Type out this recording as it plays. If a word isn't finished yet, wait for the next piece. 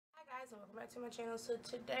guys, and welcome back to my channel. So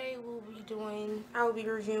today I will be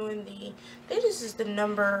reviewing I think this is the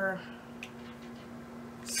number,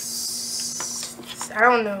 I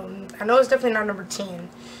don't know. I know it's definitely not number 10.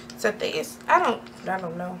 So I think it's, I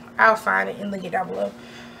don't know. I'll find it and link it down below.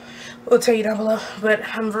 We'll tell you down below. But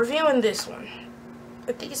I'm reviewing this one.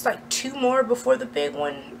 I think it's like 2 more before the big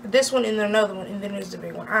one. This one and then another one, and then there's the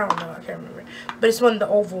big one. I don't know. I can't remember. But it's one of the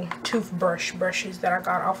oval toothbrush brushes that I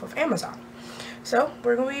got off of Amazon. So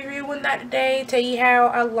we're going to be reviewing that today. Tell you how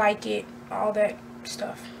I like it. All that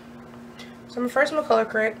stuff. So first I'm going to color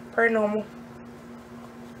correct. Per normal.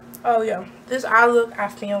 Oh yeah. This eye look I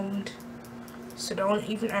filmed. So don't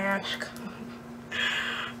even ask.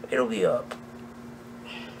 It'll be up.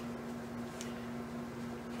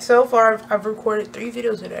 So far, I've recorded 3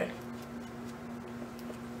 videos today.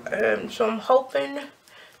 So I'm hoping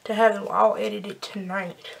to have them all edited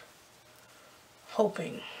tonight.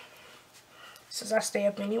 Hoping. Since I stay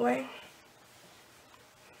up anyway.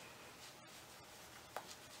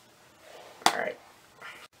 Alright.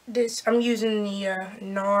 This, I'm using the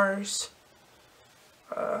NARS.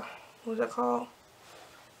 What's that called?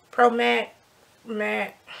 Pro Matte.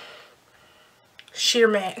 Sheer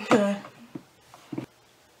Matte.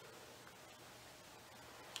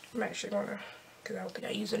 I'm actually gonna, because I don't think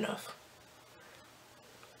I use enough.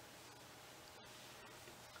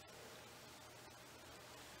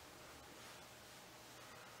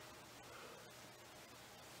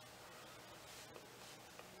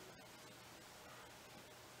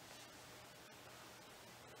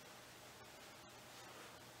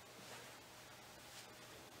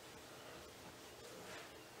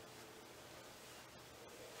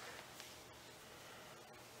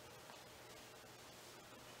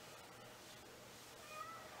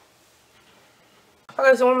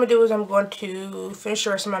 Okay, so what I'm going to do is I'm going to finish the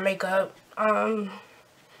rest of my makeup, and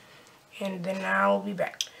then I'll be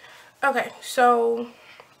back. Okay, so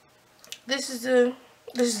this is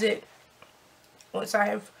it. Once I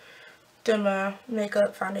have done my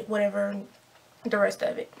makeup, found it, whatever, the rest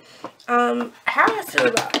of it. How I feel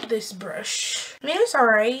about this brush? I mean, it's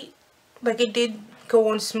alright. Like, it did go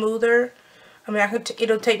on smoother. I mean,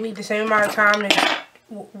 it'll take me the same amount of time as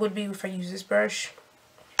it would be if I use this brush.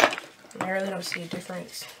 I really don't see a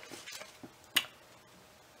difference.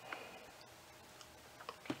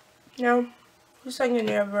 No, just like a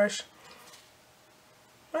nail brush.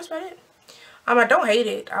 That's about it. I don't hate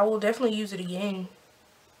it. I will definitely use it again.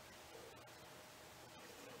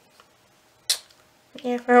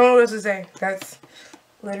 Yeah, I don't know what else to say. That's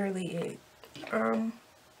literally it.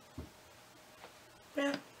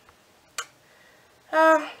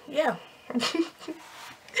 Yeah.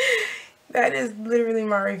 That is literally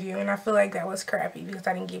my review, and I feel like that was crappy because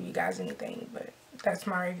I didn't give you guys anything, but that's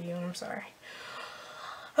my review, and I'm sorry.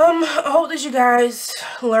 I hope that you guys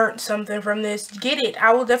learned something from this. Get it.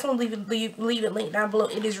 I will definitely leave it linked down below.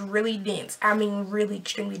 It is really dense. I mean, really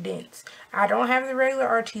extremely dense. I don't have the regular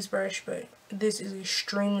Artis brush, but this is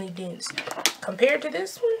extremely dense. Compared to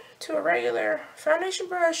this one, to a regular foundation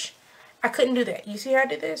brush, I couldn't do that. You see how I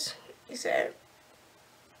did this? You said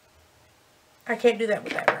I can't do that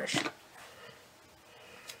with that brush.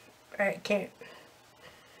 I can't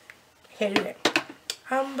do that.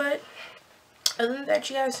 But other than that,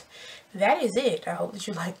 you guys, that is it. I hope that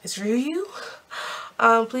you like this review.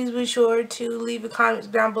 Please be sure to leave a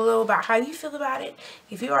comment down below about how you feel about it.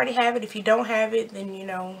 If you already have it, if you don't have it, then, you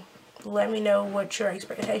know, let me know what your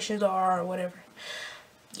expectations are or whatever.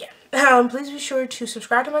 Yeah. Please be sure to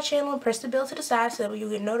subscribe to my channel and press the bell to the side so that you'll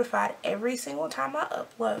get notified every single time I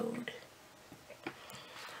upload.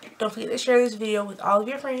 Don't forget to share this video with all of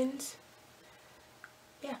your friends.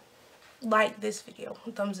 Yeah. Like this video.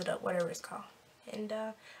 Thumbs it up, whatever it's called. And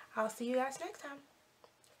I'll see you guys next time.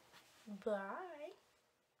 Bye.